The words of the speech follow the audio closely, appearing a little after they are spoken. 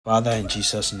Father, in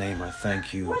Jesus' name, I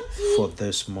thank you for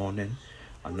this morning,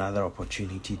 another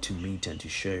opportunity to meet and to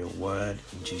share your word.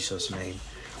 In Jesus' name,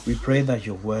 we pray that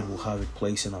your word will have a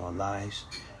place in our lives.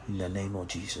 In the name of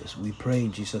Jesus, we pray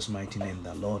in Jesus' mighty name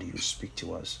that, Lord, you speak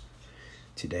to us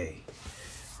today.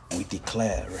 We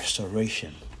declare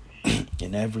restoration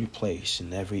in every place,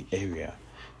 in every area,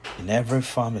 in every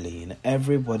family, in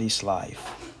everybody's life.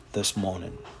 This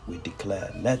morning, we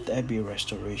declare, let there be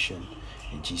restoration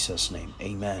in Jesus' name.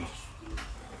 Amen.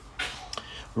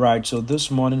 Right, so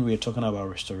this morning we are talking about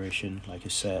restoration, like I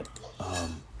said.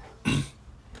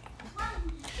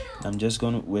 we're just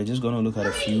gonna look at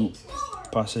a few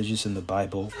passages in the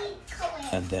Bible,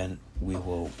 and then we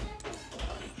will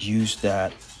use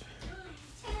that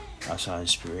as our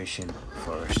inspiration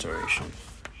for restoration.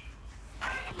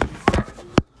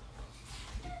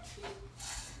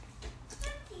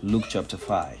 Luke chapter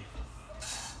 5.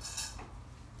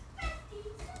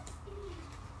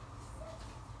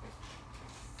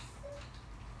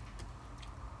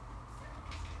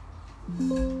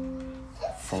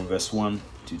 From verse 1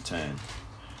 to 10.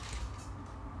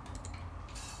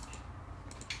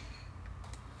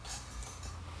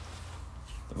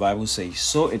 The Bible says,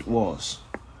 "So it was,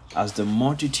 as the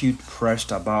multitude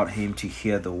pressed about him to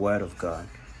hear the word of God,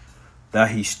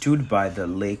 that he stood by the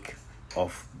lake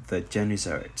of the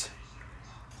Gennesaret,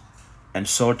 and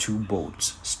saw two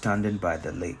boats standing by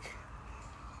the lake.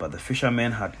 But the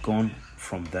fishermen had gone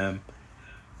from them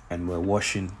and were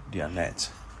washing their nets.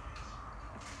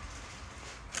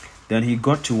 Then he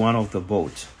got to one of the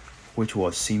boats, which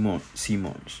was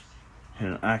Simon's,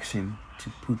 and asked him to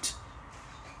put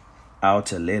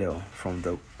out a little from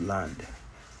the land.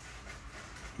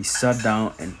 He sat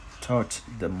down and taught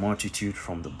the multitude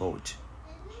from the boat.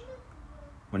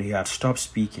 When he had stopped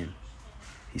speaking,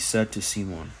 he said to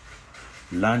Simon,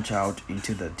 'Launch out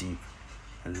into the deep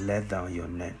and let down your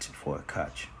net for a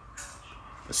catch.'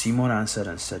 But Simon answered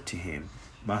and said to him,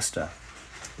 'Master,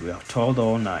 we have toiled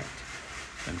all night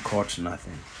and caught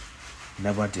nothing.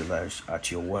 Nevertheless, at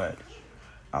your word,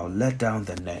 I'll let down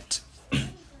the net.'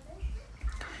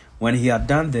 When he had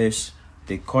done this,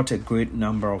 they caught a great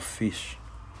number of fish,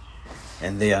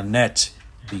 and their net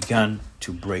began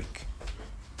to break.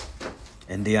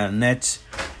 And their net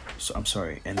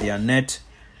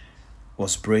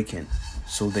was breaking.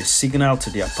 So they signaled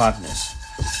to their partners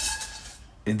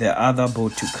in the other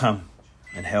boat to come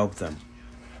and help them.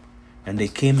 And they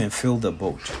came and filled the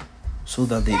boat, so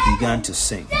that they began to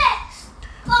sink.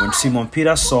 When Simon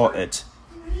Peter saw it,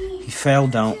 he fell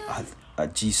down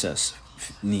at Jesus'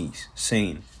 knees,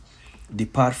 saying,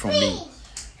 'Depart from me,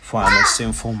 for I am a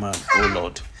sinful man, O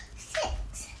Lord.'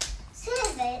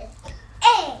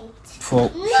 For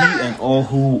he and all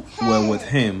who were with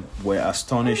him were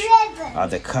astonished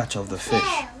at the catch of the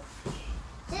fish.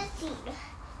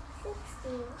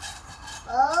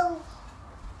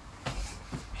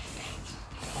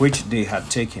 Which they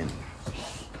had taken.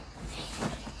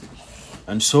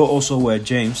 And so also were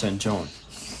James and John,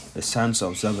 the sons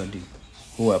of Zebedee,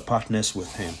 who were partners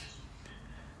with him.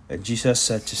 And Jesus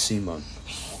said to Simon,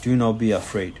 'Do not be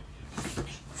afraid.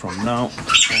 From now on,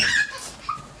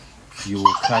 you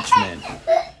will catch men.'"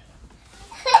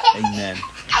 Amen.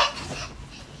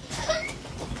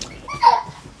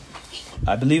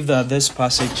 I believe that this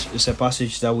passage is a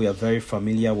passage that we are very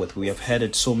familiar with. We have heard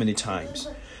it so many times.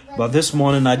 But this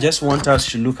morning, I just want us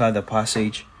to look at the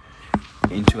passage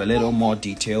into a little more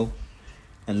detail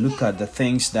and look at the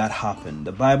things that happened.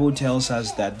 The Bible tells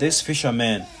us that these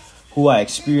fishermen, who are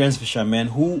experienced fishermen,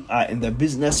 who are in the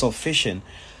business of fishing,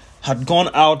 had gone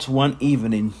out one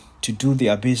evening to do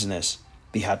their business.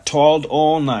 They had toiled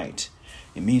all night.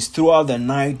 It means throughout the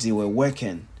night they were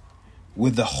working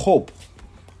with the hope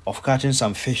of catching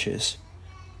some fishes,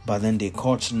 but then they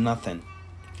caught nothing.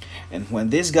 And when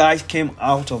these guys came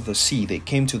out of the sea, they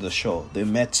came to the shore, they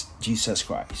met Jesus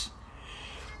Christ.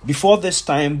 Before this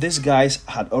time, these guys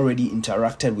had already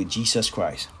interacted with Jesus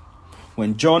Christ.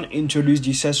 When John introduced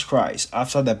Jesus Christ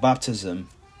after the baptism,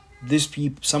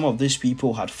 some of these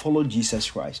people had followed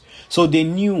Jesus Christ. So they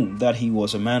knew that he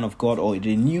was a man of God, or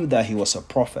they knew that he was a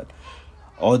prophet,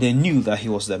 or they knew that he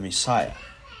was the Messiah.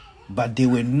 But they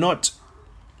were not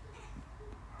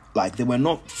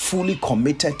fully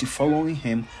committed to following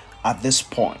him at this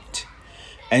point.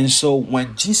 And so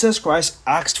when Jesus Christ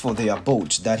asked for their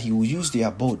boat, that he would use their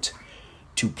boat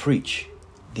to preach,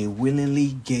 they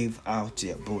willingly gave out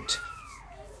their boat.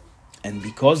 And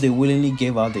because they willingly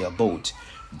gave out their boat,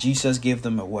 Jesus gave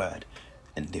them a word,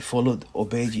 and they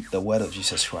obeyed the word of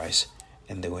Jesus Christ,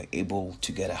 and they were able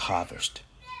to get a harvest.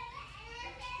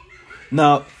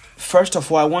 Now, First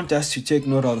of all, I want us to take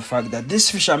note of the fact that these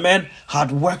fishermen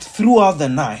had worked throughout the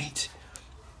night.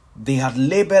 They had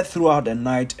labored throughout the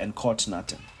night and caught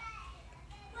nothing.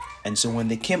 And so when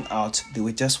they came out, they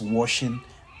were just washing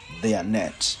their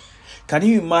nets. Can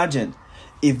you imagine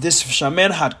if these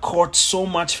fishermen had caught so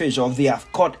much fish, or if they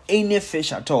have caught any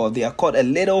fish at all, they had caught a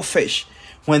little fish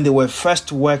when they were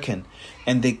first working,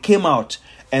 and they came out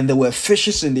and there were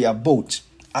fishes in their boat.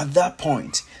 At that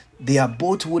point, their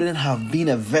boat wouldn't have been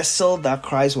a vessel that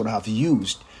Christ would have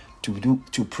used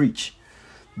to preach.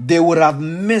 They would have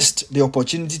missed the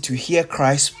opportunity to hear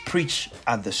Christ preach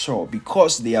at the shore,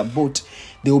 because their boat,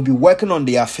 they would be working on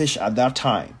their fish at that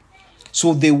time.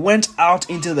 So they went out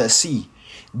into the sea.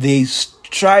 They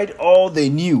tried all they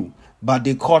knew, but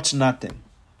they caught nothing.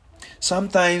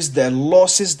 Sometimes the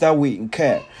losses that we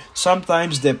incur,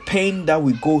 sometimes the pain that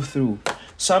we go through,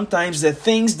 sometimes the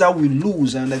things that we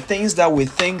lose and the things that we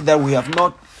think that we have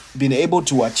not been able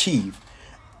to achieve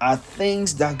are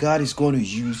things that God is going to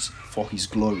use for His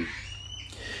glory.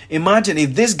 Imagine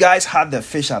if these guys had the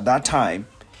fish at that time,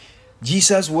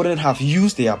 Jesus wouldn't have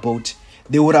used their boat.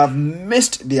 They would have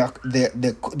missed their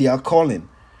calling.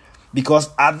 Because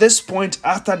at this point,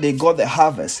 after they got the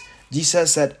harvest,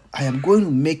 Jesus said, I am going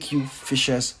to make you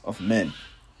fishers of men.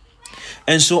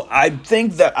 And so I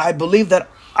believe that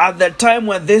at the time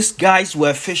when these guys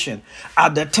were fishing,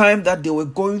 at the time that they were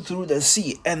going through the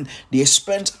sea and they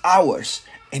spent hours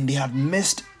and they had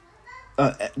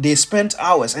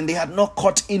had not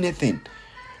caught anything.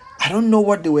 I don't know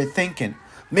what they were thinking.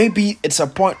 Maybe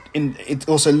it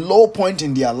was a low point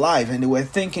in their life and they were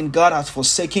thinking God has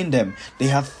forsaken them. They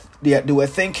were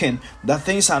thinking that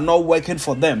things are not working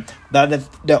for them, that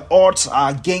the odds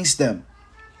are against them.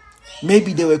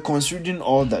 Maybe they were considering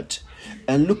all that.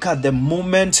 And look at the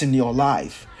moments in your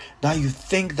life that you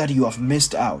think that you have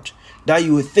missed out, that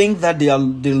you think that they are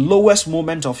the lowest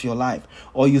moment of your life,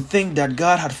 or you think that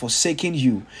God had forsaken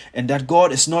you and that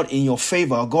God is not in your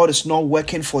favor, or God is not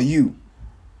working for you.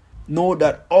 Know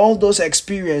that all those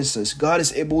experiences, God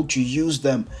is able to use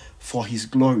them for His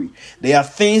glory. There are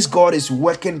things God is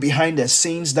working behind the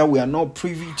scenes that we are not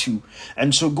privy to.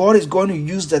 And so God is going to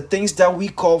use the things that we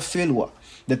call failure,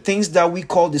 the things that we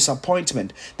call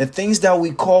disappointment, the things that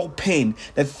we call pain,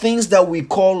 the things that we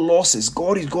call losses.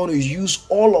 God is going to use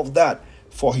all of that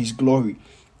for His glory.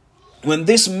 When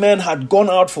these men had gone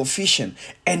out for fishing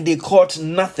and they caught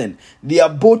nothing, their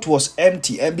boat was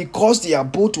empty. And because their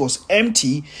boat was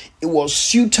empty, it was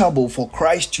suitable for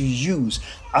Christ to use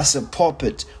as a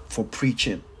pulpit for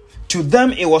preaching. To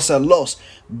them, it was a loss,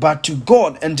 but to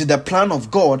God and to the plan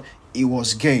of God, it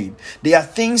was gain. There are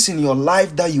things in your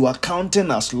life that you are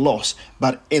counting as loss,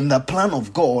 but in the plan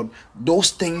of God, those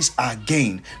things are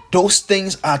gain. Those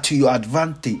things are to your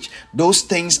advantage. Those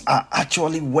things are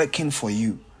actually working for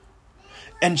you.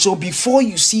 And so before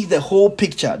you see the whole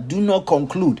picture, do not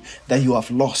conclude that you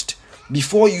have lost.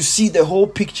 Before you see the whole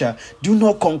picture, do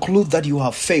not conclude that you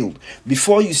have failed.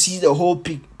 Before you see the whole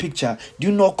picture,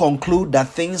 do not conclude that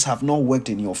things have not worked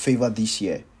in your favor this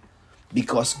year.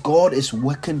 Because God is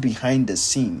working behind the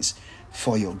scenes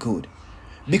for your good.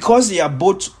 Because their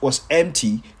boat was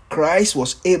empty, Christ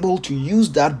was able to use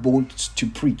that boat to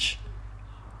preach.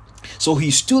 So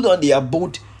He stood on their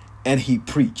boat and He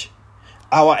preached.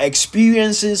 Our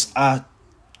experiences are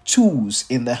tools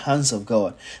in the hands of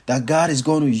God that God is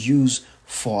going to use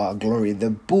for our glory.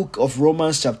 The book of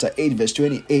Romans chapter 8 verse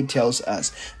 28 tells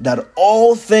us that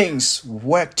all things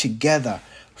work together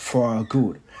for our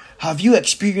good. Have you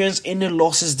experienced any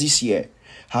losses this year?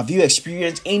 Have you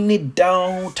experienced any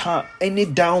down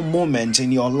moment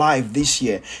in your life this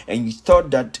year, and you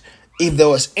thought that if there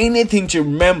was anything to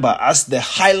remember as the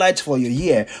highlight for your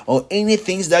year, or any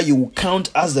things that you will count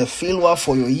as the failure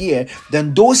for your year,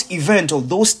 then those events or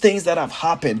those things that have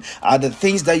happened are the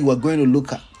things that you are going to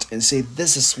look at and say,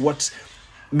 this is what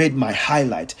made my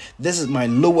highlight. This is my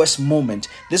lowest moment.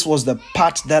 This was the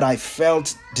part that I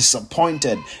felt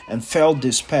disappointed and felt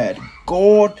despaired.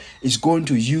 God is going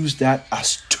to use that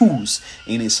as tools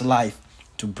in His life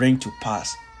to bring to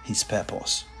pass His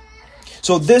purpose.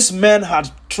 So these men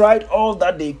had tried all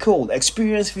that they could,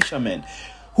 experienced fishermen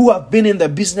who have been in the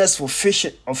business of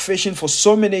fishing for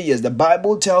so many years. The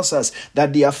Bible tells us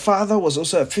that their father was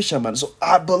also a fisherman. So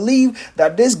I believe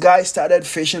that this guy started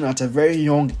fishing at a very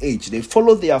young age. They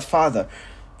followed their father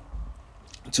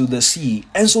to the sea.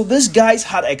 And so these guys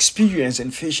had experience in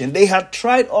fishing. They had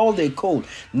tried all they could.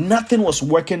 Nothing was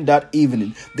working that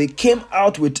evening. They came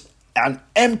out with an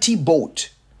empty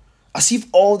boat, as if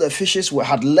all the fishes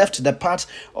had left the part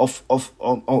of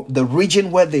the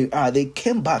region where they are. They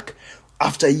came back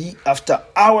After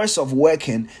hours of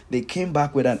working, they came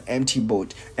back with an empty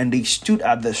boat, and they stood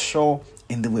at the shore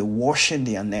and they were washing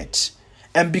their nets.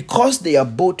 And because their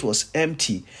boat was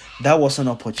empty, that was an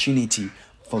opportunity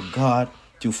for God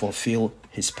to fulfill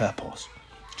his purpose.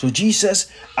 So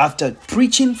Jesus, after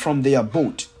preaching from their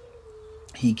boat,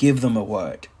 he gave them a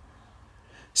word.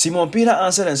 Simon Peter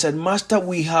answered and said, Master,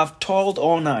 we have toiled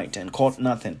all night and caught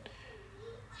nothing.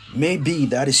 Maybe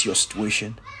that is your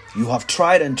situation. You have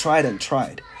tried and tried and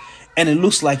tried, and it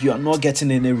looks like you are not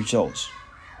getting any results.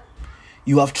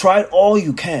 You have tried all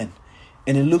you can,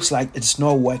 and it looks like it's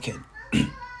not working.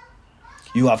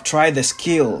 You have tried the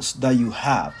skills that you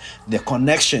have, the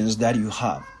connections that you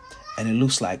have, and it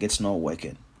looks like it's not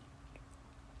working.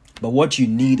 But what you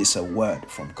need is a word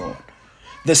from God.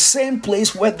 The same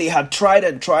place where they had tried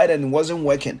and it wasn't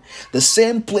working. The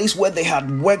same place where they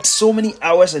had worked so many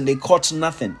hours and they caught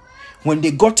nothing. When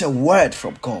they got a word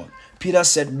from God, Peter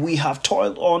said, we have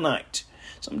toiled all night.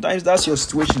 Sometimes that's your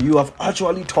situation. You have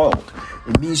actually toiled.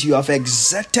 It means you have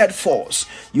exerted force.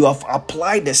 You have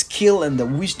applied the skill and the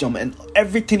wisdom and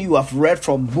everything you have read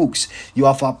from books. You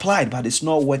have applied, but it's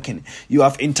not working. You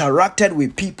have interacted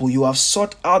with people. You have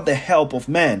sought out the help of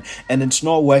men, and it's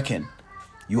not working.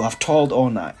 You have toiled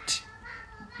all night.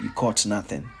 You caught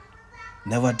nothing.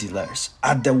 Nevertheless,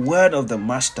 at the word of the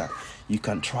master, you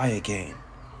can try again.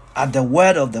 At the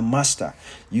word of the master,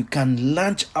 you can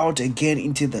launch out again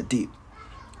into the deep.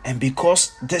 And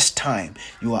because this time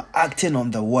you are acting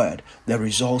on the word, the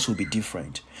results will be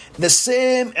different. The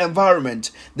same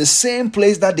environment, the same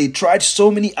place that they tried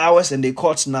so many hours and they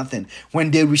caught nothing.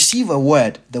 When they receive a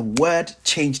word, the word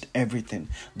changed everything.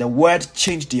 The word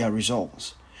changed their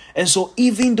results. And so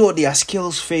even though their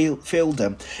skills failed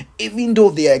them, even though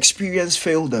their experience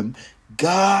failed them,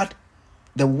 God,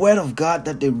 the word of God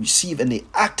that they received and they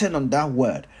acted on that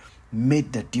word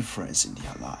made the difference in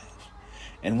their lives.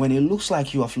 And when it looks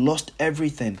like you have lost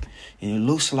everything and it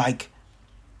looks like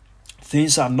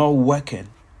things are not working,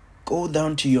 go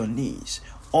down to your knees.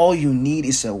 All you need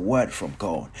is a word from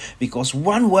God, because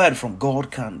one word from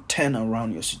God can turn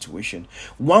around your situation.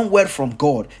 One word from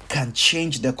God can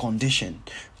change the condition,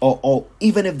 or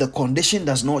even if the condition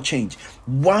does not change,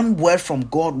 one word from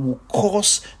God will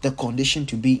cause the condition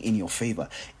to be in your favor.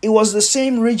 It was the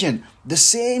same region, the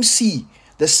same sea,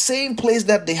 the same place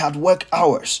that they had worked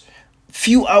hours.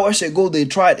 Few hours ago they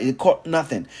tried, it caught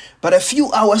nothing. But a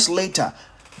few hours later,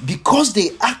 because they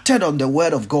acted on the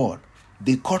word of God,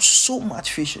 they caught so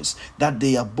much fishes that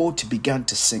their boat began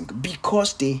to sink,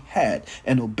 because they heard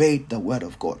and obeyed the word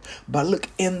of God. But look,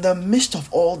 in the midst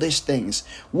of all these things,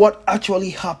 what actually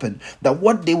happened, that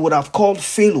what they would have called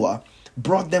failure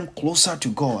brought them closer to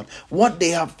God. What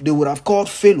they would have called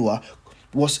failure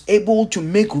was able to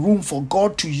make room for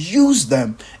God to use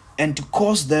them and to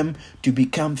cause them to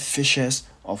become fishers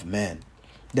of men.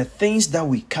 The things that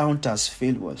we count as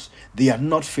failures, they are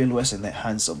not failures in the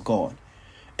hands of God.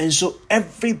 And so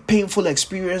every painful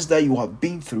experience that you have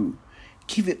been through,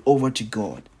 give it over to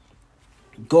God.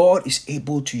 God is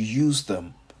able to use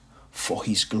them for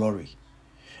his glory.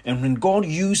 And when God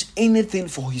uses anything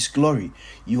for his glory,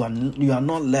 you are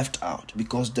not left out,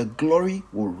 because the glory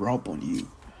will rub on you.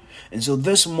 And so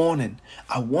this morning,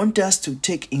 I want us to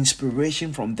take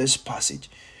inspiration from this passage.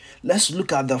 Let's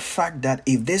look at the fact that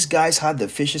if these guys had the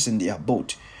fishes in their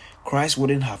boat, Christ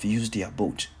wouldn't have used their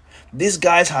boat. These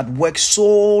guys had worked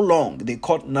so long, they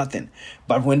caught nothing.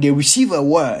 But when they received a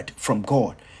word from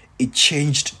God, it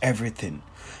changed everything.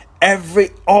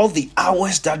 All the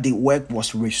hours that they worked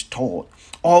was restored.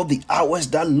 All the hours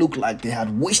that looked like they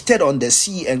had wasted on the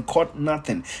sea and caught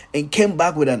nothing and came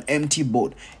back with an empty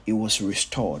boat, it was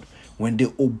restored. When they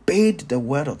obeyed the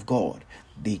word of God,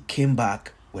 they came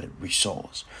back with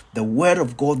results. The word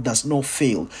of God does not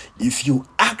fail. If you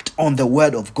act on the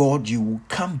word of God, you will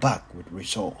come back with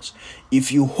results.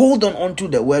 If you hold on to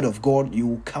the word of God, you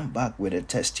will come back with a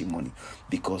testimony,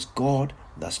 because God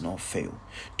does not fail.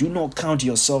 Do not count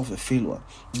yourself a failure.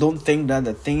 Don't think that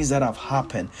the things that have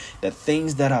happened, the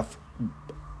things that have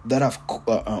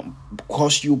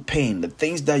caused you pain, the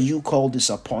things that you call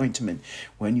disappointment,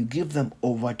 when you give them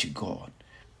over to God,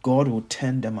 God will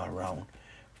turn them around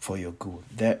for your good.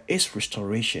 There is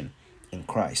restoration in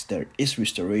Christ. There is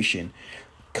restoration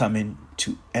coming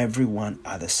to everyone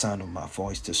at the sound of my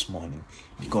voice this morning,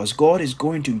 because God is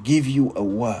going to give you a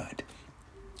word,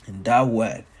 and that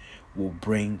word will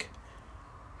bring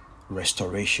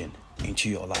restoration into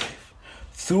your life.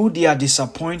 Through their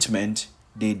disappointment,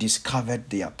 they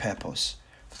discovered their purpose.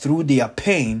 Through their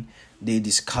pain, they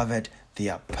discovered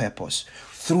their purpose.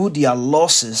 Through their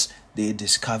losses, they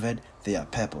discovered their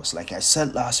purpose. Like I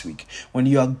said last week, when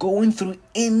you are going through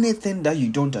anything that you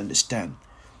don't understand,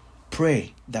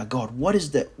 pray that God, what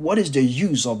is the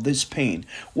use of this pain?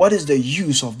 What is the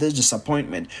use of this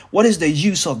disappointment? What is the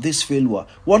use of this failure?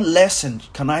 What lesson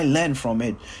can I learn from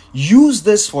it? Use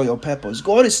this for your purpose.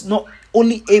 God is not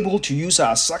only able to use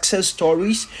our success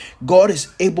stories, God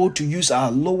is able to use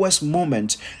our lowest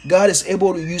moments. God is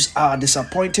able to use our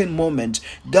disappointing moments.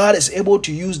 God is able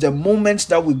to use the moments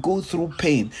that we go through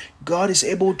pain. God is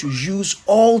able to use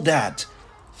all that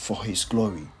for His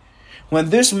glory. When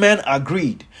these men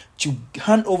agreed to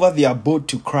hand over their boat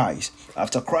to Christ,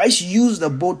 after Christ used the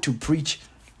boat to preach,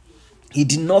 He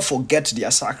did not forget their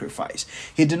sacrifice.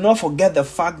 He did not forget the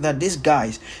fact that these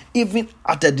guys, even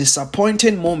at a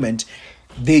disappointing moment,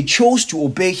 they chose to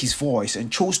obey His voice and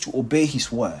chose to obey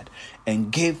His word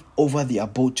and gave over their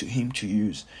boat to Him to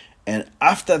use. And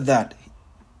after that,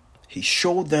 He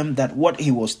showed them that what He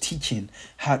was teaching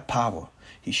had power.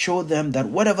 He showed them that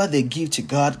whatever they give to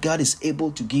God, God is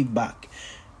able to give back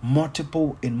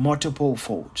multiple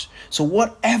folds. So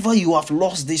whatever you have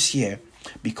lost this year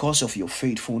because of your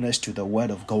faithfulness to the word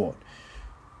of God,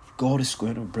 God is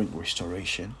going to bring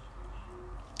restoration.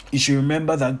 You should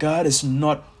remember that God is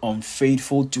not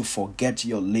unfaithful to forget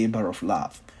your labor of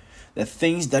love. The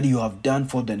things that you have done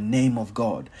for the name of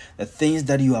God, the things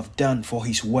that you have done for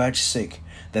His word's sake,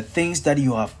 the things that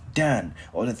you have done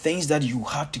or the things that you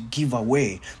had to give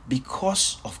away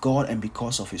because of God and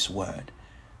because of His word,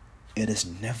 it is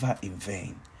never in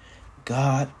vain.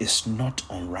 God is not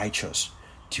unrighteous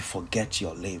to forget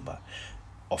your labor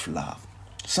of love.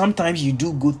 Sometimes you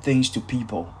do good things to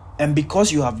people, and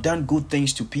because you have done good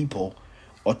things to people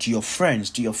or to your friends,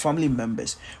 to your family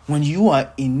members, when you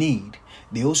are in need,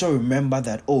 they also remember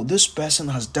that, oh, this person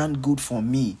has done good for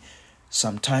me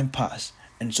some time past.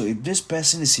 And so if this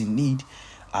person is in need,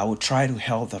 I will try to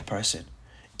help the person.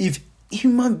 If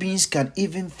human beings can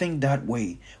even think that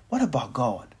way, what about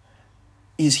God?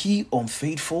 Is He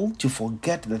unfaithful to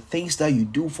forget the things that you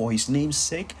do for His name's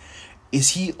sake?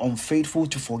 Is He unfaithful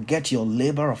to forget your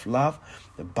labor of love?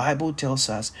 The Bible tells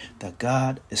us that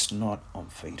God is not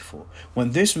unfaithful.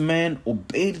 When these men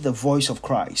obeyed the voice of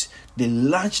Christ, they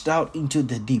launched out into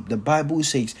the deep. The Bible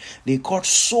says they caught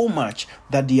so much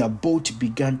that their boat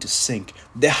began to sink.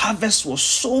 The harvest was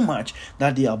so much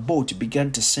that their boat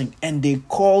began to sink, and they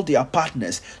called their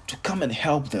partners to come and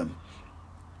help them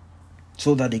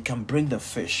so that they can bring the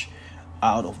fish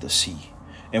out of the sea.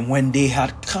 And when they came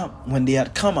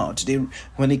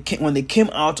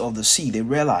out of the sea, they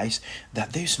realized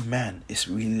that this man is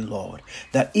really Lord.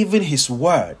 That even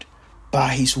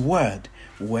by his word,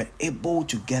 were able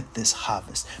to get this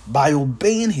harvest by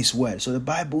obeying His word. So the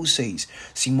Bible says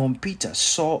Simon Peter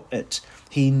saw it.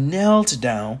 He knelt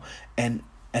down and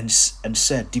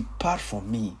said, "Depart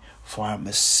from me, for I am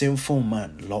a sinful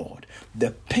man, Lord."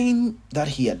 The pain that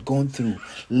he had gone through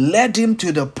led him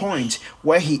to the point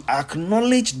where he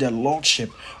acknowledged the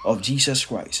lordship of Jesus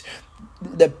Christ.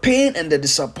 The pain and the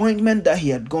disappointment that he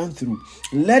had gone through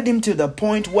led him to the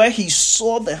point where he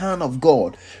saw the hand of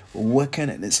God working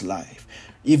in his life.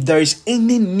 If there is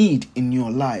any need in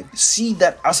your life, see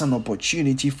that as an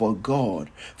opportunity for God,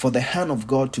 for the hand of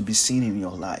God to be seen in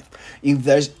your life. If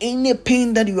there's any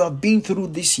pain that you have been through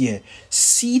this year,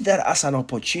 see that as an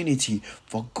opportunity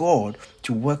for God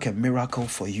to work a miracle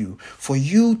for you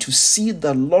to see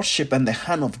the lordship and the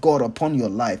hand of God upon your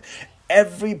life.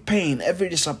 Every pain, every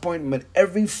disappointment,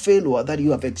 every failure that you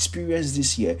have experienced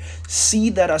this year, see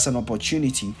that as an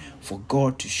opportunity for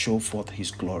God to show forth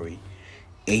His glory.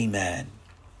 Amen.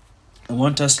 I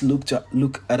want us to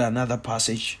look at another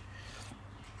passage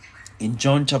in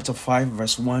John chapter 5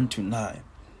 verse 1 to 9.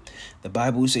 The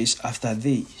Bible says, "After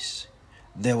this,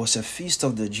 there was a feast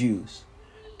of the Jews,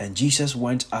 and Jesus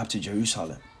went up to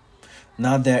Jerusalem.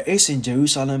 Now there is in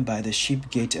Jerusalem by the sheep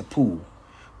gate a pool,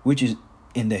 which is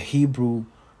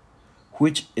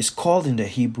called in the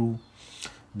Hebrew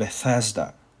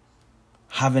Bethesda,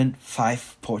 having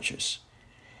 5 porches.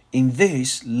 In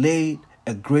this lay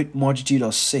a great multitude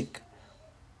of sick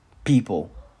people,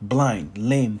 blind,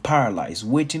 lame, paralyzed,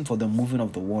 waiting for the moving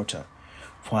of the water.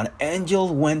 For an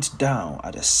angel went down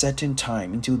at a certain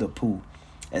time into the pool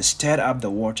and stirred up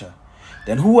the water.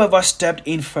 Then whoever stepped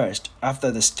in first after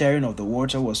the stirring of the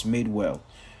water was made well,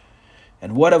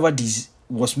 and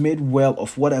was made well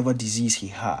of whatever disease he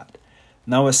had.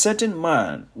 Now a certain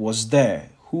man was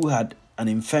there who had an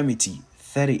infirmity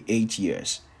 38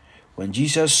 years. When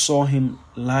Jesus saw him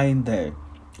lying there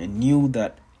and knew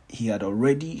that he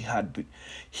already had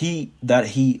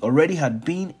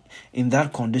been in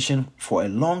that condition for a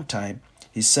long time,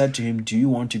 he said to him, "Do you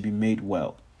want to be made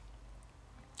well?"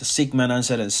 The sick man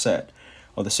answered and said,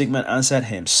 Or the sick man answered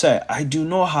him, Sir, I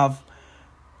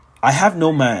have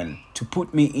no man to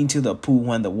put me into the pool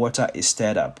when the water is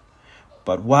stirred up.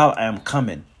 But while I am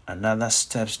coming, another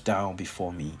steps down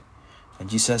before me. And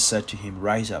Jesus said to him,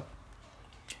 Rise up,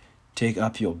 take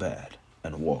up your bed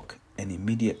and walk. And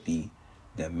immediately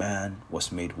the man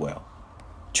was made well,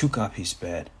 took up his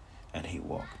bed, and he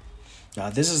walked. Now,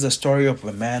 this is the story of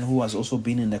a man who has also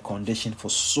been in the condition for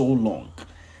so long,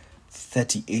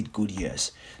 38 good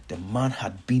years. The man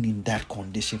had been in that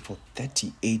condition for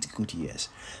 38 good years.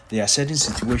 There are certain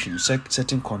situations,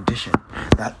 certain conditions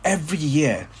that every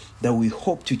year that we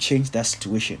hope to change that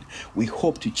situation, we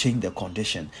hope to change the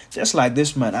condition. Just like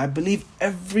this man, I believe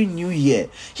every new year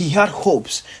he had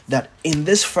hopes that in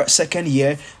this second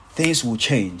year things will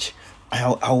change.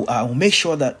 I'll make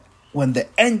sure that when the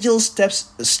angel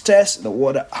stirs the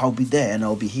water, I'll be there and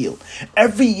I'll be healed.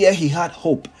 Every year he had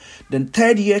hope. The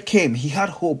third year came, he had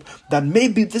hope that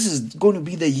maybe this is going to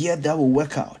be the year that will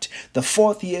work out. The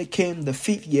fourth year came, the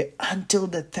fifth year, until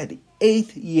the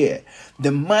 38th year.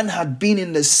 The man had been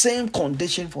in the same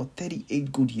condition for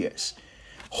 38 good years,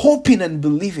 hoping and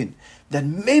believing that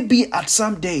maybe at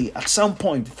some day, at some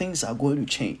point, things are going to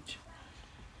change.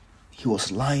 He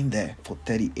was lying there for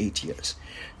 38 years.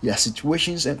 There are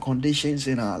situations and conditions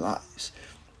in our lives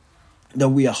that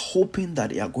we are hoping that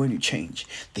they are going to change.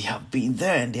 They have been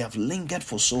there and they have lingered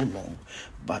for so long.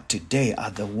 But today,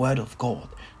 at the word of God,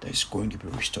 there is going to be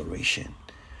restoration.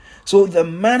 So the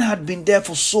man had been there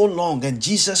for so long, and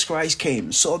Jesus Christ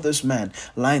came, saw this man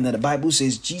lying there. The Bible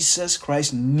says Jesus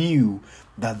Christ knew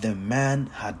that the man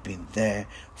had been there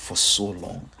for so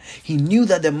long. He knew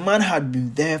that the man had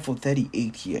been there for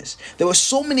 38 years. There were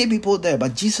so many people there,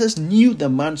 but Jesus knew the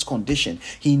man's condition.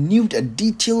 He knew the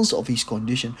details of his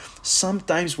condition.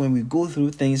 Sometimes when we go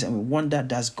through things and we wonder,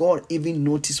 does God even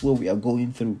notice what we are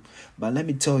going through? But let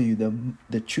me tell you,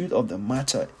 the truth of the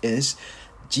matter is,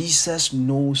 Jesus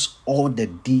knows all the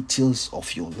details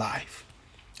of your life,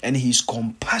 and he's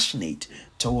compassionate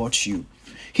towards you.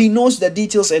 He knows the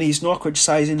details and he's not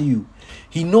criticizing you.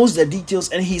 He knows the details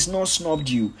and he's not snubbed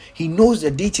you. He knows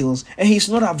the details and he's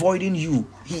not avoiding you.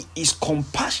 He is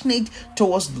compassionate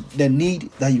towards the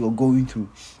need that you are going through.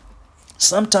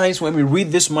 Sometimes when we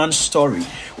read this man's story,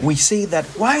 we say that,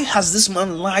 why has this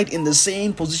man lied in the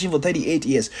same position for 38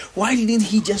 years? Why didn't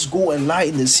he just go and lie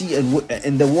in the sea and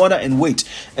in the water and wait,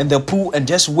 and the pool, and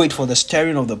just wait for the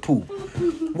stirring of the pool?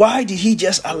 Why did he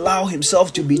just allow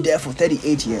himself to be there for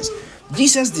 38 years?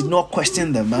 Jesus did not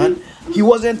question the man. He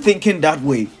wasn't thinking that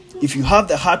way. If you have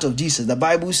the heart of Jesus, the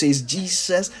Bible says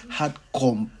Jesus had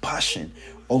compassion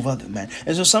over the man.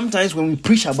 And so sometimes when we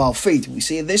preach about faith, we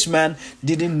say this man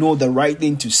didn't know the right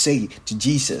thing to say to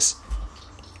Jesus.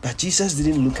 But Jesus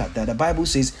didn't look at that. The Bible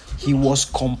says he was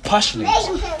compassionate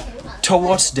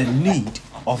towards the need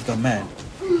of the man.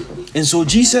 And so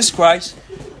Jesus Christ,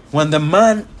 when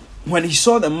he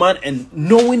saw the man, and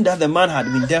knowing that the man had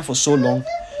been there for so long,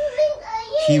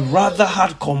 he rather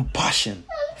had compassion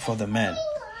for the man.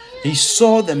 He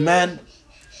saw the man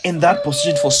in that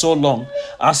position for so long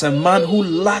as a man who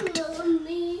lacked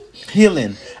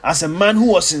healing, as a man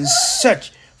who was in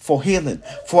search for healing.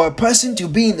 For a person to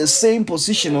be in the same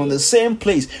position, on the same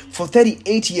place for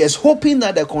 38 years, hoping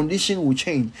that the condition will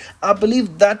change, I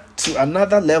believe that to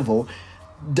another level,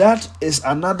 that is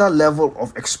another level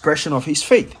of expression of his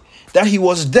faith. That he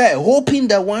was there hoping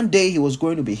that one day he was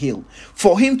going to be healed.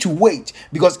 For him to wait,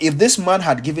 because if this man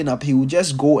had given up, he would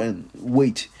just go and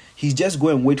wait. He'd just go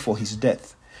and wait for his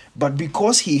death. But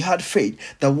because he had faith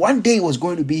that one day was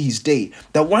going to be his day,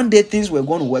 that one day things were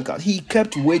going to work out, he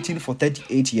kept waiting for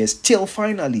 38 years till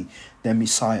finally the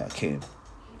Messiah came.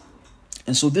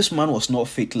 And so this man was not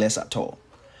faithless at all.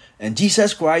 And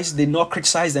Jesus Christ did not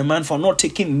criticize the man for not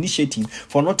taking initiative,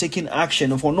 for not taking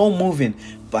action, or for not moving,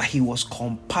 but he was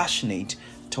compassionate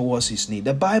towards his need.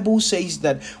 The Bible says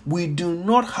that we do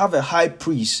not have a high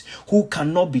priest who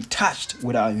cannot be touched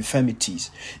with our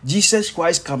infirmities. Jesus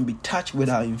Christ can be touched with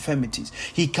our infirmities.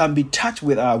 He can be touched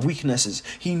with our weaknesses.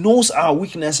 He knows our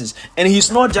weaknesses, and he's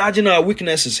not judging our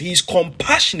weaknesses. He's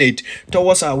compassionate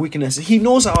towards our weaknesses. He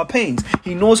knows our pains.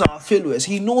 He knows our failures.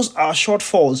 He knows our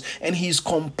shortfalls, and he's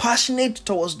compassionate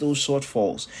towards those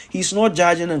shortfalls. He's not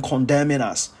judging and condemning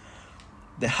us.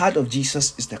 The heart of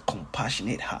Jesus is the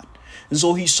compassionate heart. And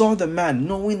so he saw the man,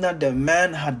 knowing that the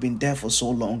man had been there for so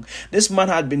long. This man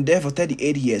had been there for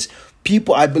 38 years.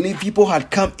 I believe people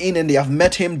had come in and they have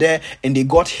met him there and they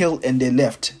got healed and they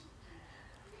left.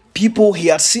 People, he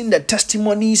had seen the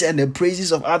testimonies and the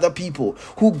praises of other people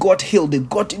who got healed. They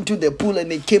got into the pool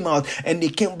and they came out and they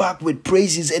came back with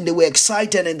praises and they were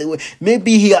excited and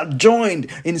maybe he had joined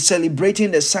in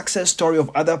celebrating the success story of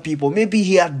other people. Maybe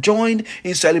he had joined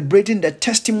in celebrating the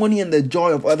testimony and the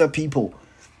joy of other people.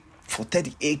 For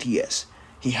 38 years,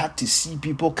 he had to see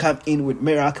people come in with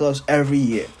miracles every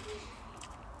year.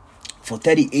 For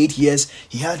 38 years,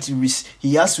 he has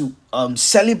to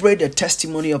celebrate the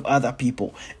testimony of other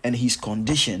people and his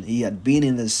condition. He had been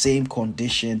in the same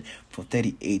condition for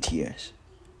 38 years.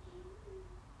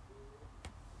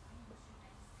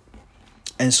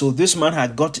 And so this man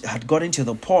had gotten to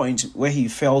the point where he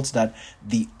felt that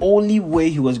the only way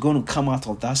he was going to come out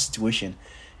of that situation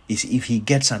is if he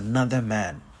gets another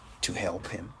man to help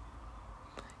him.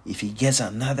 If he gets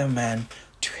another man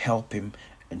to help him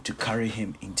and to carry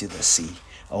him into the sea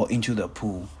or into the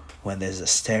pool when there's a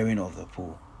stirring of the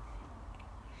pool.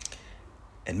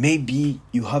 And maybe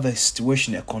you have a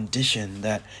situation, a condition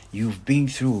that you've been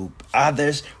through.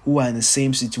 Others who are in the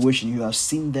same situation, you have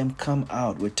seen them come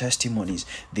out with testimonies.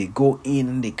 They go in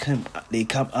and they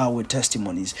come out with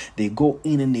testimonies. They go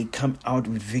in and they come out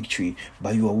with victory.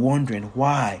 But you are wondering,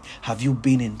 why have you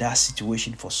been in that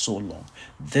situation for so long?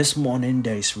 This morning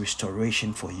there is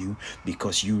restoration for you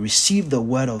because you received the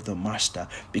word of the Master,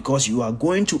 because you are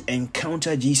going to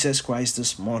encounter Jesus Christ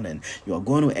this morning. You are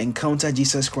going to encounter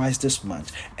Jesus Christ this month.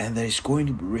 And there is going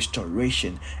to be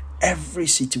restoration. Every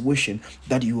situation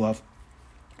that you have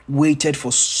waited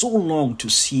for so long to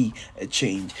see a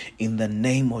change, in the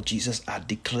name of Jesus, I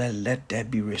declare, let there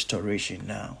be restoration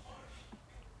now.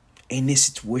 Any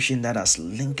situation that has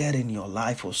lingered in your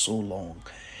life for so long,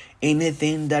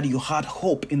 anything that you had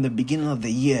hope in the beginning of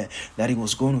the year that it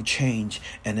was going to change,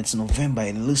 and it's November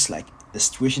and it looks like the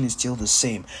situation is still the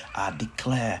same, I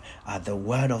declare at the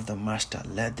word of the Master,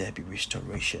 let there be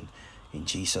restoration. In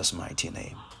Jesus' mighty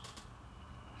name.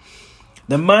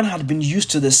 The man had been used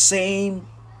to the same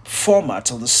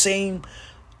format or the same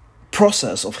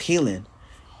process of healing.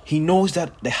 He knows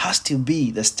that there has to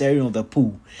be the stirring of the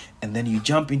pool, and then you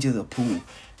jump into the pool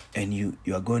and you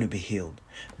are going to be healed.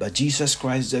 But Jesus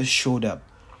Christ just showed up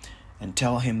and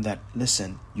tell him that,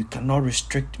 listen, you cannot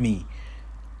restrict me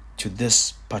to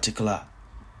this particular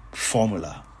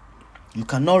formula. You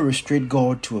cannot restrict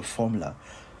God to a formula.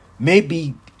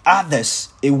 Maybe others,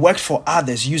 it worked for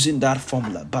others using that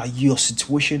formula, but your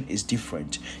situation is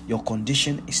different. Your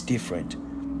condition is different.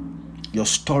 Your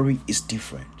story is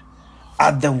different.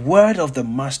 At the word of the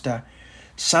Master,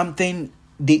 there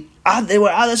were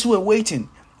others who were waiting,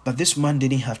 but this man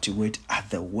didn't have to wait.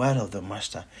 At the word of the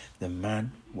Master, the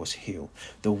man was healed.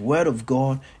 The word of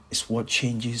God is what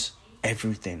changes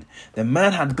everything. The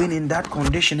man had been in that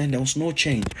condition and there was no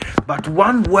change, but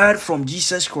one word from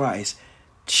Jesus Christ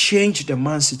changed the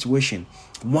man's situation.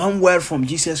 One word from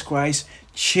Jesus Christ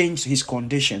changed his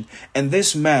condition. And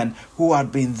this man who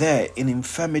had been there in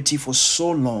infirmity for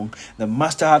so long, the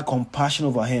Master had compassion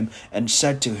over him and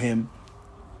said to him,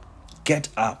 get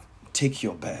up, take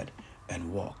your bed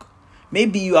and walk.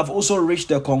 Maybe you have also reached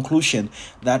the conclusion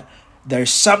that there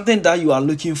is something that you are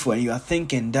looking for and you are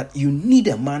thinking that you need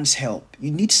a man's help.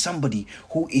 You need somebody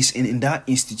who is in that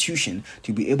institution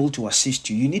to be able to assist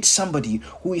you. You need somebody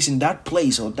who is in that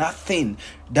place or that thing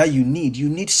that you need. You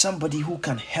need somebody who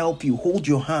can help you, hold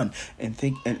your hand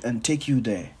and take you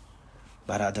there.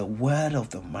 But at the word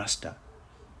of the Master,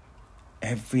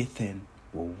 everything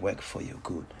will work for your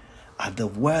good. At the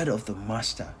word of the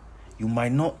Master, you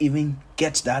might not even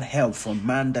get that help from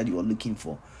man that you are looking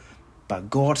for. But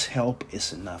God's help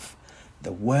is enough.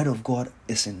 The word of God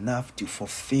is enough to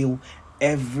fulfill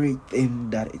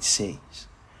everything that it says.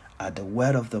 At the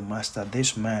word of the Master,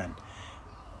 this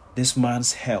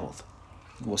man's health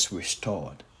was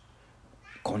restored.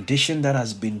 Condition that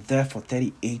has been there for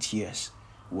 38 years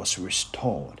was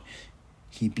restored.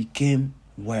 He became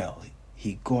well.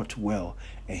 He got well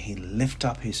and he lifted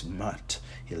up his mat.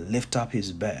 He lifted up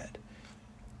his bed.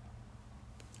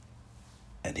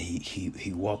 And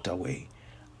he walked away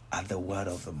at the word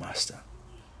of the Master.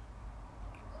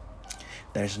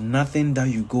 There's nothing that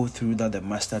you go through that the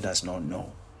Master does not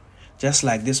know. Just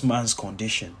like this man's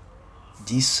condition,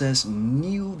 Jesus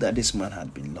knew that this man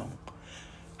had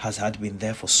been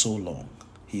there for so long.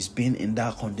 He's been in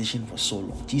that condition for so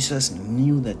long. Jesus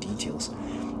knew the details.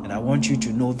 And I want you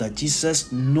to know that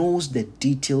Jesus knows the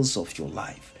details of your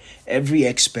life. Every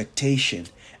expectation,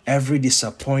 every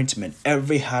disappointment,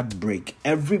 every heartbreak,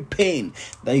 every pain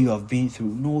that you have been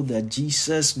through, know that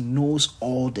Jesus knows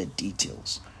all the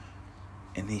details.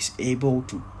 And he's able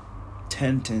to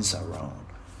turn things around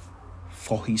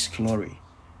for his glory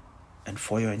and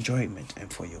for your enjoyment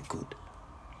and for your good.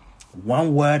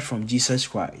 One word from Jesus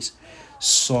Christ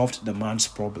solved the man's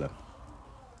problem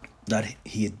that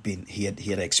he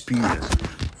had experienced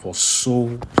for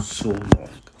so long.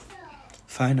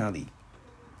 Finally,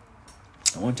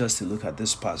 I want us to look at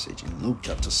this passage in Luke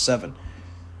chapter 7,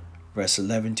 verse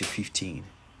 11 to 15.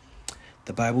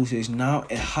 The Bible says, "Now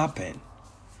it happened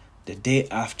the day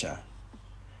after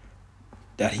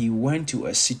that he went to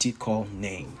a city called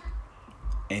Nain,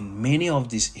 and many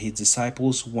of his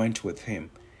disciples went with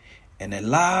him, and a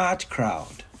large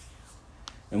crowd.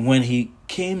 And when he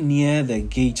came near the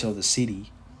gate of the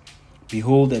city,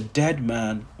 behold, a dead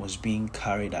man was being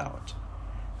carried out,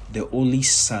 the only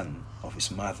son of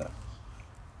his mother.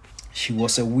 She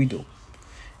was a widow,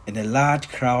 and a large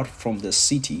crowd from the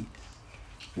city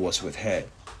was with her.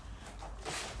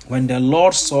 When the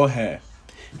Lord saw her,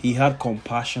 he had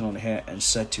compassion on her and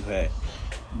said to her,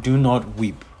 'Do not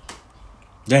weep.'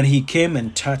 Then he came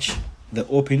and touched the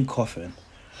open coffin,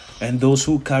 and those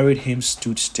who carried him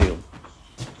stood still.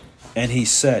 And he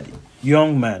said,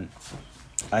 'Young man,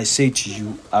 I say to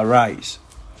you, arise.'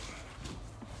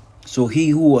 So he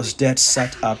who was dead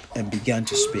sat up and began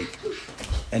to speak,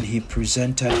 and he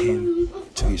presented him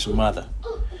to his mother."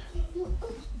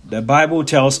 The Bible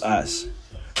tells us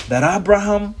that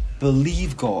Abraham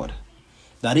believed God,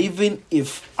 that even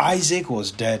if Isaac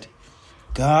was dead,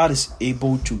 God is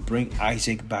able to bring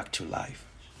Isaac back to life.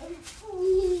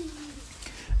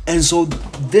 And so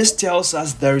this tells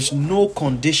us there is no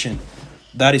condition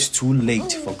that is too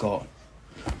late for God.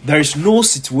 There is no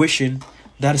situation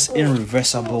that is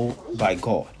irreversible by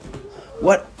God.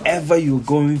 Whatever you're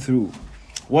going through,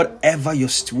 whatever your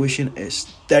situation is,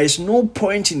 there is no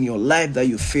point in your life that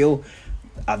you feel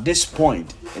at this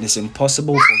point it is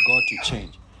impossible for God to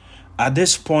change. At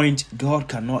this point, God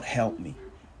cannot help me.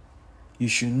 You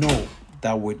should know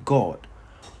that with God,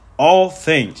 all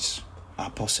things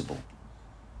are possible.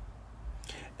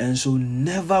 And so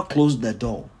never close the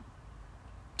door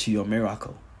to your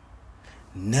miracle.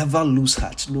 Never lose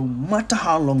heart, no matter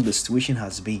how long the situation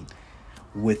has been.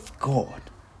 With God,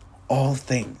 all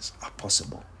things are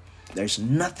possible. There's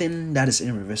nothing that is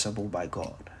irreversible by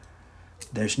God.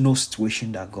 There's no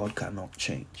situation that God cannot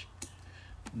change.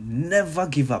 Never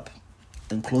give up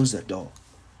and close the door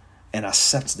and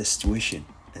accept the situation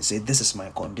and say, "This is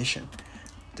my condition.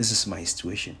 This is my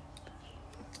situation."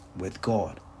 With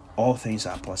God, all things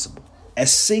are possible. A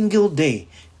single day,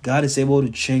 God is able to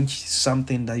change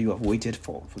something that you have waited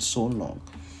for so long.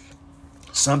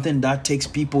 Something that takes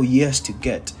people years to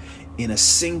get. In a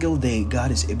single day,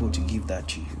 God is able to give that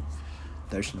to you.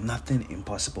 There's nothing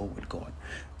impossible with God.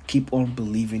 Keep on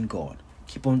believing God.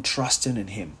 Keep on trusting in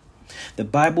Him. The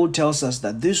Bible tells us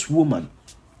that this woman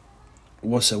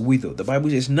was a widow. The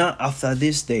Bible says, "Now after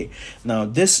this day." Now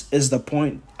this is the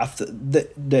point after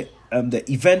the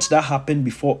events that happened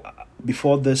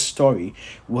before this story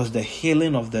was the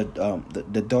healing of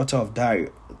the daughter of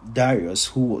Darius,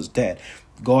 who was dead.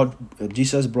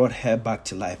 Jesus brought her back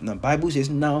to life. Now the Bible says,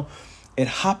 now it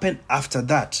happened after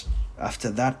that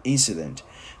incident,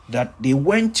 that they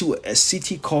went to a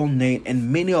city called Nain,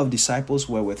 and many of the disciples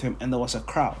were with him, and there was a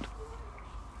crowd.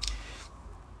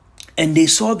 And they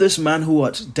saw this man who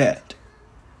was dead.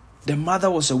 The mother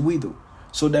was a widow.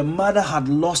 So the mother had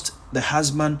lost the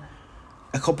husband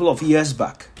a couple of years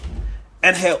back.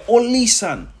 And her only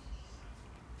son,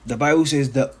 the Bible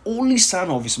says, the only son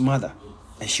of his mother,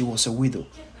 and she was a widow.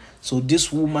 So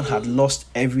this woman had lost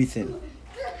everything.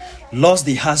 Lost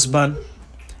the husband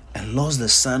and lost the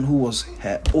son who was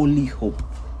her only hope.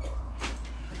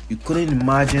 You couldn't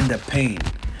imagine the pain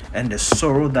and the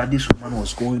sorrow that this woman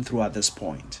was going through at this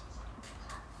point.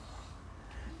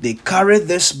 They carried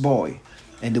this boy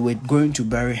and they were going to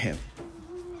bury him.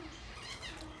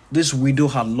 This widow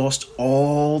had lost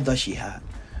all that she had.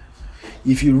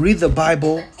 If you read the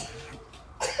Bible,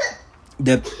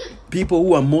 the people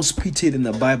who are most pitied in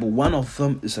the Bible, one of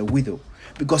them is a widow.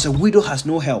 Because a widow has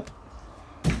no help.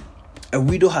 A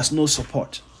widow has no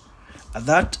support.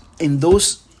 In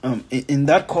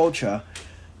that culture,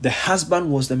 the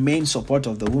husband was the main support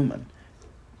of the woman.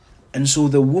 And so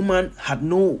the woman had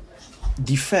no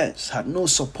defense, had no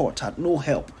support, had no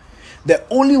help. The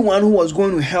only one who was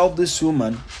going to help this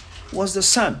woman was the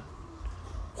son,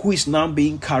 who is now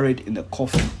being carried in the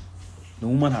coffin. The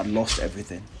woman had lost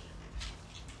everything.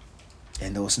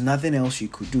 And there was nothing else she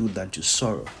could do than to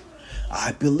sorrow.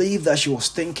 I believe that she was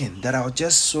thinking that I'll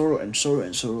just sorrow and sorrow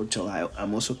and sorrow till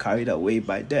I'm also carried away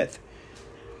by death.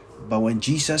 But when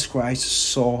Jesus Christ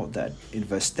saw that, in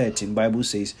verse 13, the Bible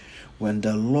says, when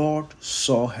the Lord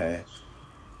saw her,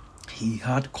 He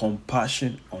had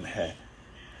compassion on her.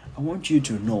 I want you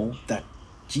to know that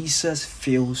Jesus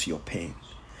feels your pain.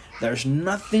 There's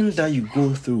nothing that you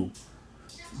go through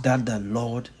that the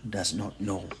Lord does not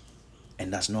know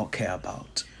and does not care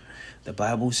about. The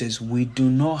Bible says we do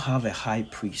not have a high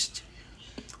priest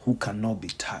who cannot be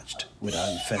touched with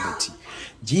our infirmity.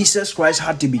 Jesus Christ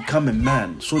had to become a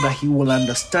man so that he will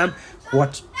understand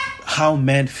how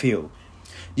men feel.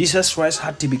 Jesus Christ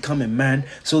had to become a man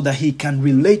so that he can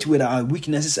relate with our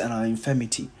weaknesses and our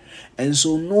infirmity. And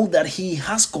so know that he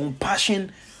has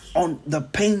compassion on the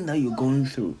pain that you're going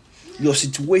through, your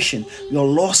situation, your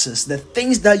losses, the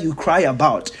things that you cry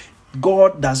about.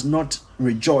 God does not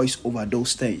rejoice over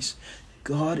those things.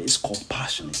 God is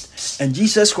compassionate. And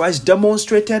Jesus Christ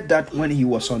demonstrated that when he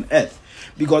was on earth.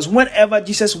 Because whenever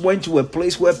Jesus went to a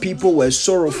place where people were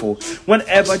sorrowful,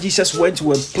 whenever Jesus went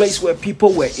to a place where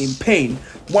people were in pain,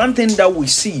 one thing that we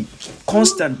see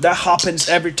constant that happens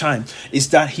every time is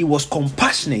that he was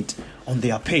compassionate on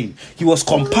their pain. He was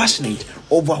compassionate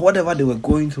over whatever they were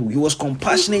going through. He was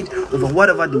compassionate over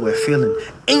whatever they were feeling.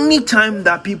 Anytime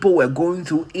that people were going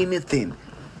through anything,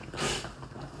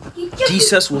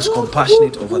 Jesus was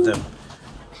compassionate over them.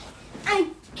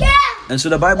 And so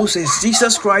the Bible says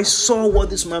Jesus Christ saw what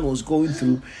this man was going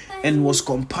through and was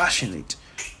compassionate.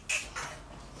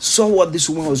 Saw what this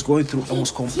woman was going through and was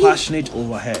compassionate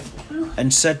over her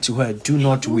and said to her, do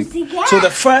not weep. So the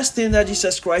first thing that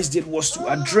Jesus Christ did was to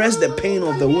address the pain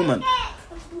of the woman.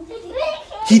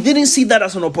 He didn't see that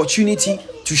as an opportunity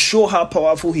to show how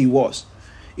powerful he was.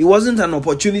 It wasn't an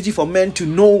opportunity for men to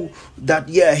know that,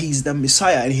 he's the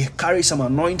Messiah and he carries some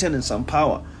anointing and some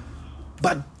power.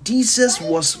 But Jesus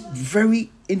was very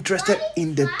interested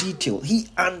in the detail. He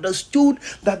understood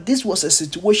that this was a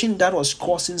situation that was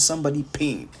causing somebody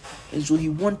pain. And so he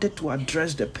wanted to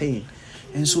address the pain.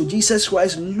 And so Jesus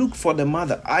Christ looked for the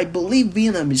mother. I believe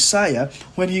being a Messiah,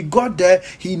 when he got there,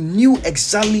 he knew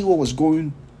exactly what was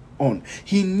going on.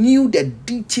 He knew the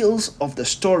details of the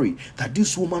story, that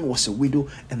this woman was a widow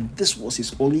and this was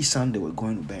his only son they were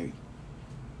going to bury.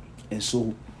 And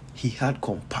so he had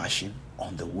compassion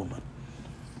on the woman.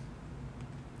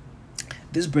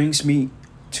 This brings me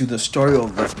to the story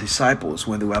of the disciples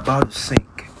when they were about to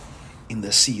sink in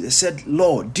the sea. They said,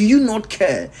 Lord, do you not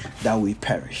care that we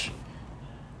perish?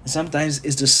 And sometimes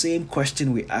it's the same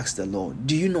question we ask the Lord.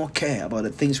 Do you not care about the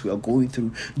things we are going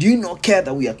through? Do you not care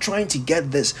that we are trying to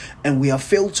get this and we have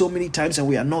failed so many times and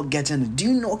we are not getting it? Do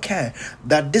you not care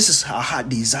that this is our heart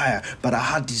desire, but our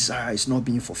heart desire is not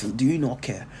being fulfilled? Do you not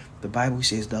care? The Bible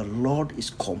says the Lord is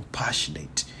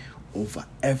compassionate over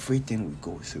everything we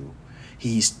go through.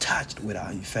 He is touched with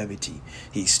our infirmity.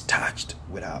 He is touched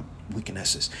with our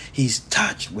weaknesses. He is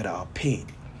touched with our pain.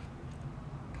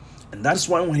 And that's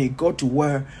why when he got to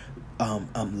where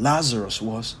Lazarus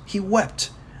was, he wept,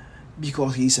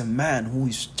 because he's a man who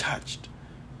is touched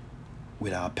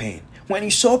with our pain. When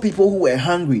he saw people who were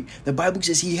hungry, the Bible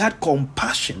says he had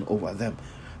compassion over them.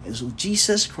 And so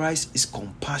Jesus Christ is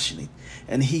compassionate,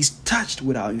 and he's touched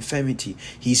with our infirmity.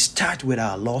 He's touched with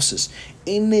our losses.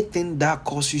 Anything that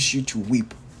causes you to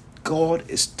weep, God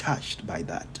is touched by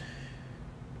that.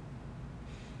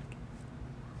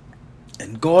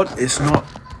 And God is not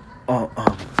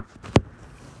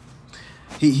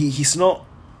he's not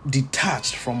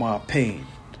detached from our pain.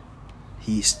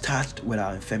 He's touched with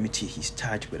our infirmity. He's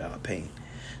touched with our pain.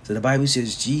 So the Bible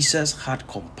says Jesus had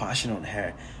compassion on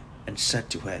her and said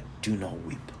to her, do not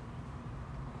weep.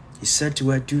 He said to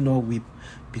her, do not weep,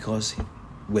 because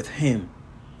with him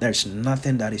there's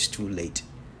nothing that is too late.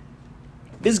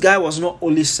 This guy was not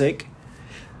only sick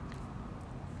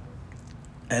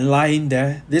and lying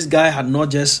there. This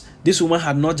woman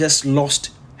had not just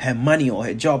lost her money or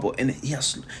her job,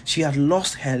 she had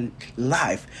lost her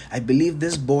life. I believe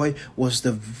this boy was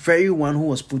the very one who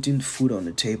was putting food on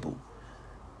the table.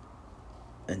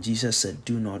 And Jesus said,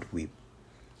 do not weep.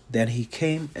 Then he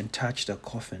came and touched the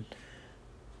coffin.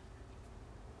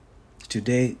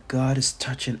 Today, God is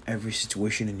touching every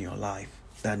situation in your life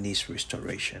that needs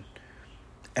restoration.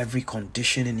 Every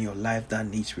condition in your life that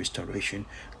needs restoration,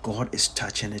 God is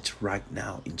touching it right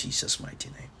now in Jesus' mighty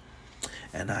name.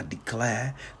 And I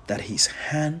declare that his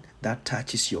hand that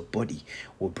touches your body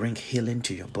will bring healing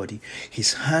to your body.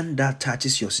 His hand that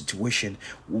touches your situation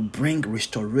will bring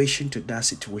restoration to that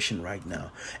situation right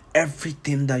now.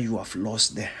 Everything that you have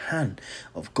lost, the hand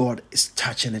of God is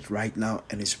touching it right now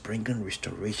and is bringing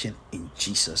restoration in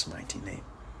Jesus' mighty name.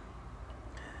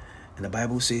 And the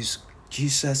Bible says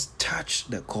Jesus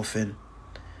touched the coffin,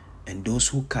 and those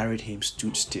who carried him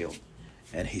stood still.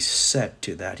 And he said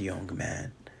to that young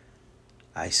man,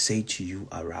 I say to you,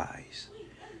 arise.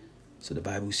 So the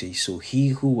Bible says, so he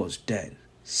who was dead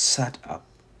sat up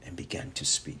and began to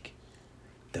speak.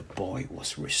 The boy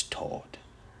was restored.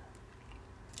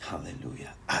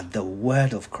 Hallelujah. At the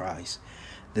word of Christ,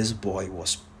 this boy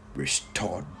was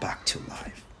restored back to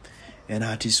life. And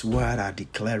at his word, I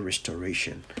declare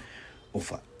restoration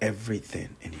over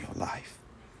everything in your life.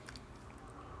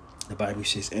 The Bible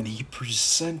says, and he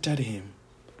presented him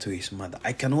to his mother.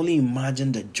 I can only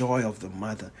imagine the joy of the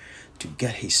mother to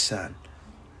get his son.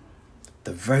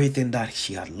 The very thing that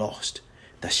she had lost,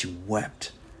 that she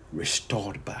wept,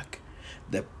 restored back.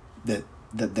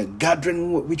 The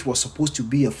gathering which was supposed to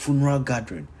be a funeral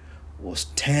gathering was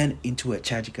turned into a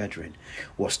church gathering,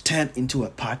 was turned into a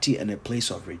party and a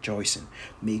place of rejoicing.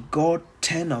 May God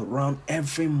turn around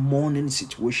every mourning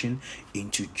situation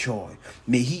into joy.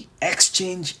 May he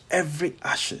exchange every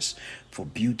ashes for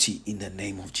beauty in the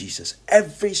name of Jesus.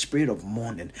 Every spirit of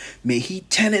mourning, may he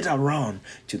turn it around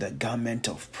to the garment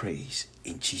of praise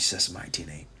in Jesus' mighty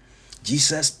name.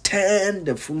 Jesus turned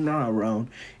the funeral around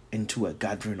into a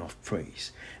gathering of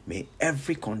praise. May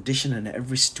every condition and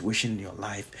every situation in your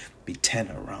life be turned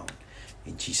around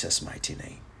in Jesus' mighty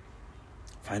name.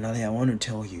 Finally, I want to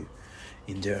tell you,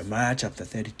 in Jeremiah chapter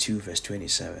 32 verse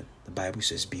 27, the Bible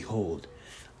says, behold,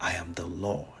 I am the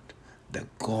Lord, the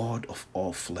God of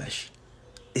all flesh.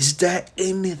 Is there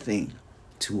anything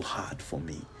too hard for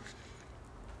me?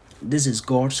 This is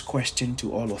God's question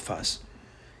to all of us.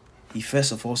 He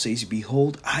first of all says,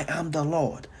 behold, I am the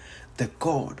Lord, the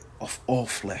God of all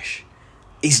flesh.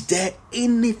 Is there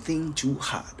anything too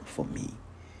hard for me?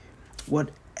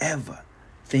 Whatever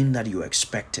thing that you're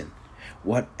expecting,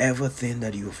 whatever thing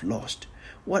that you've lost,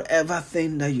 whatever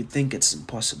thing that you think it's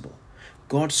impossible,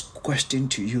 God's question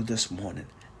to you this morning,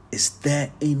 is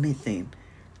there anything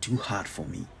too hard for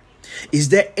me? Is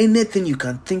there anything you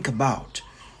can think about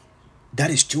that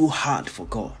is too hard for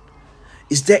God?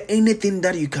 Is there anything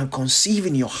that you can conceive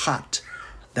in your heart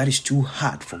that is too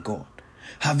hard for God?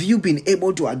 Have you been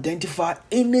able to identify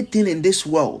anything in this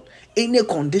world, any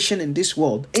condition in this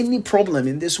world, any problem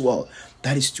in this world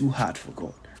that is too hard for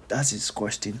God? That's his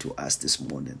question to us this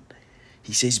morning.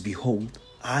 He says, behold,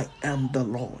 I am the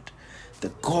Lord, the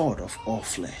God of all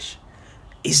flesh.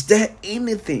 Is there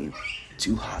anything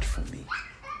too hard for me?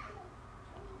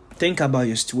 Think about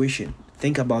your situation.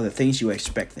 Think about the things you're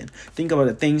expecting. Think about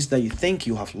the things that you think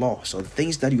you have lost or the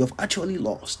things that you have actually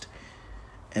lost.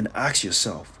 And ask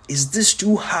yourself, is this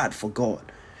too hard for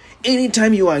God?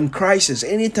 Anytime you are in crisis,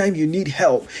 anytime you need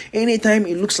help, anytime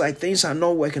it looks like things are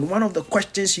not working, one of the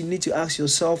questions you need to ask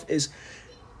yourself is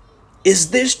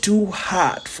this too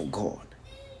hard for God?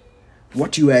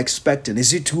 What you are expecting,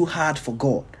 is it too hard for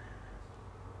God?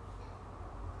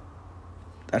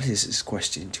 That is his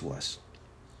question to us.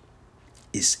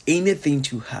 Is anything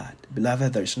too hard?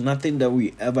 Beloved, there's nothing that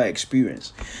we ever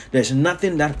experience. There's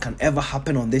nothing that can ever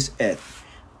happen on this earth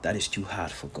that is too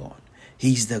hard for God.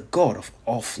 He's the God of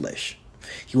all flesh.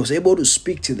 He was able to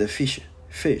speak to the fish.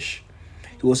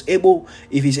 He was able,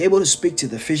 if he's able to speak to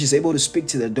the fish, he's able to speak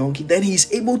to the donkey, then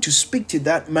he's able to speak to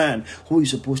that man who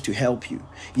is supposed to help you.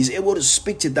 He's able to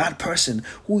speak to that person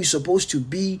who is supposed to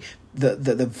be the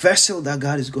vessel that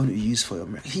God is going to use for your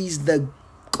marriage. He's the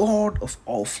God of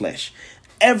all flesh.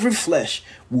 Every flesh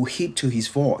will heed to his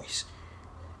voice.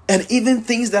 And even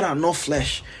things that are not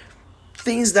flesh,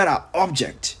 things that are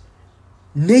object,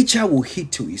 nature will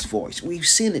heed to his voice. We've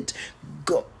seen it.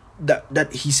 God,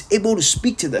 that he's able to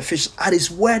speak to the fish. At his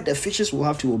word, the fishes will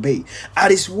have to obey. At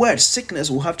his word,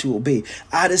 sickness will have to obey.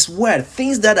 At his word,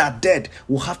 things that are dead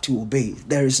will have to obey.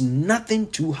 There is nothing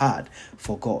too hard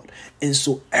for God. And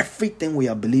so everything we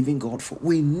are believing God for,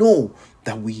 we know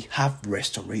that we have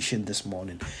restoration this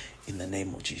morning in the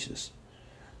name of Jesus.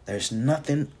 There's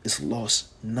nothing is lost,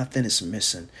 nothing is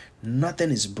missing,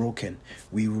 nothing is broken.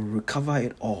 We will recover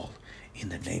it all in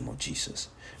the name of Jesus.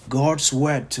 God's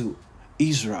word to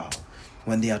Israel,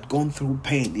 when they had gone through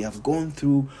pain, they have gone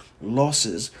through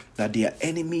losses, that their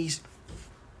enemies,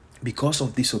 because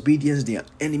of disobedience, their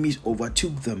enemies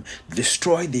overtook them,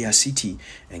 destroyed their city,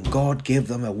 and God gave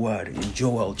them a word in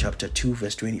Joel chapter 2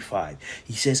 verse 25.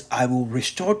 He says, I will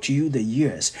restore to you the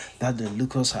years that the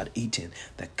locusts had eaten,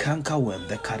 the cankerworm,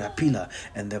 the caterpillar,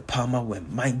 and the palmer worm,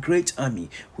 my great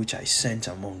army which I sent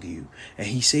among you. And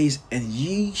he says, and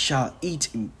ye shall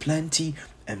eat in plenty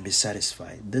and be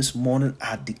satisfied. This morning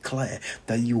I declare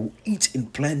that you will eat in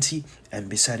plenty and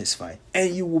be satisfied,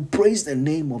 and you will praise the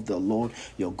name of the Lord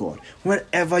your God.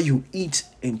 Whenever you eat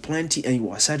in plenty and you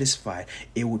are satisfied,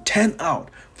 it will turn out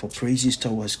for praises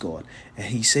towards God. And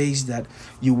he says that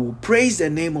you will praise the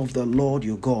name of the Lord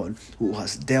your God, who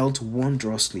has dealt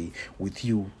wondrously with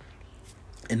you,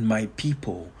 and my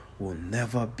people will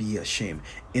never be ashamed.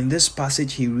 In this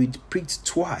passage, he repeats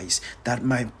twice that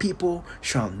my people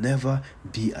shall never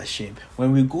be ashamed.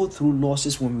 When we go through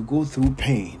losses, when we go through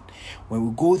pain, when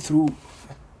we go through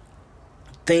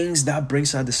things that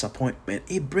brings us disappointment,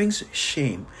 it brings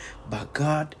shame. But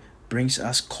God brings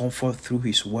us comfort through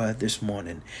his word this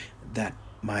morning, that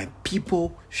my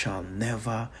people shall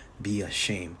never be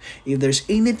ashamed. If there's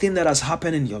anything that has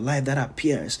happened in your life that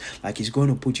appears like it's going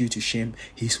to put you to shame,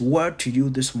 his word to you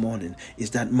this morning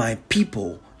is that my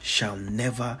people shall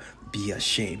never be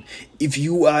ashamed. If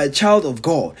you are a child of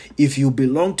God, if you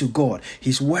belong to God,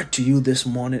 his word to you this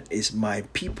morning is my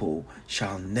people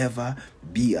shall never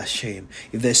be ashamed.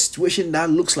 If there's a situation that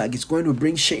looks like it's going to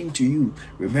bring shame to you,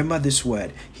 remember this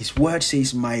word. His word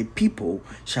says my people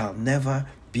shall never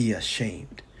be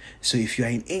ashamed. So if you are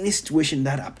in any situation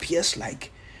that appears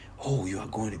like, oh, you are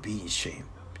going to be in shame,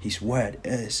 his word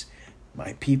is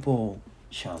my people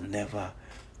shall never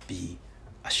be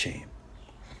ashamed.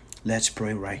 Let's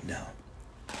pray right now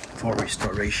for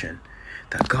restoration,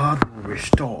 that God will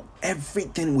restore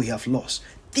everything we have lost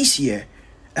this year,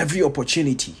 every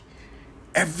opportunity,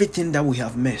 everything that we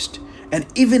have missed. And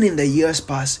even in the years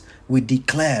past, we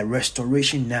declare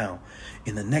restoration now.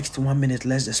 In the next 1 minute,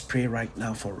 let's just pray right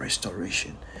now for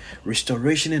restoration.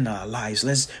 Restoration in our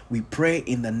lives. We pray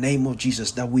in the name of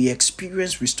Jesus that we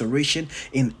experience restoration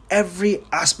in every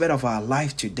aspect of our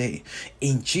life today.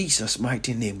 In Jesus'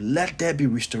 mighty name, let there be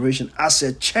restoration. As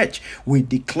a church, we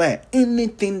declare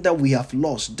anything that we have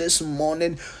lost this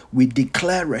morning, we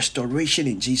declare restoration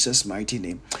in Jesus' mighty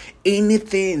name.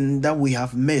 Anything that we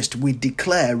have missed, we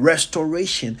declare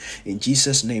restoration in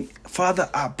Jesus' name. Father,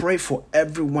 I pray for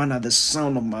everyone at the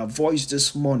sound of my voice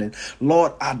this morning.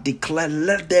 Lord, I declare,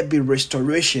 let there be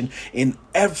restoration in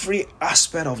every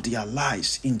aspect of their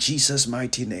lives in Jesus'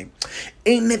 mighty name.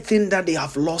 Anything that they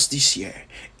have lost this year,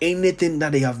 anything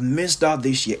that they have missed out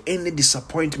this year, any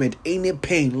disappointment, any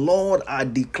pain, Lord, I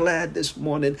declare this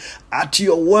morning at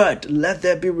your word, let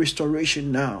there be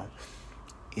restoration now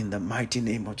in the mighty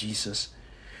name of Jesus.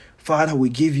 Father, we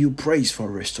give you praise for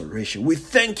restoration. We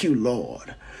thank you,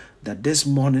 Lord, that this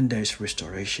morning there is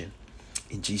restoration.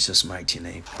 In Jesus' mighty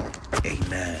name,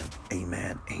 amen,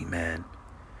 amen, amen.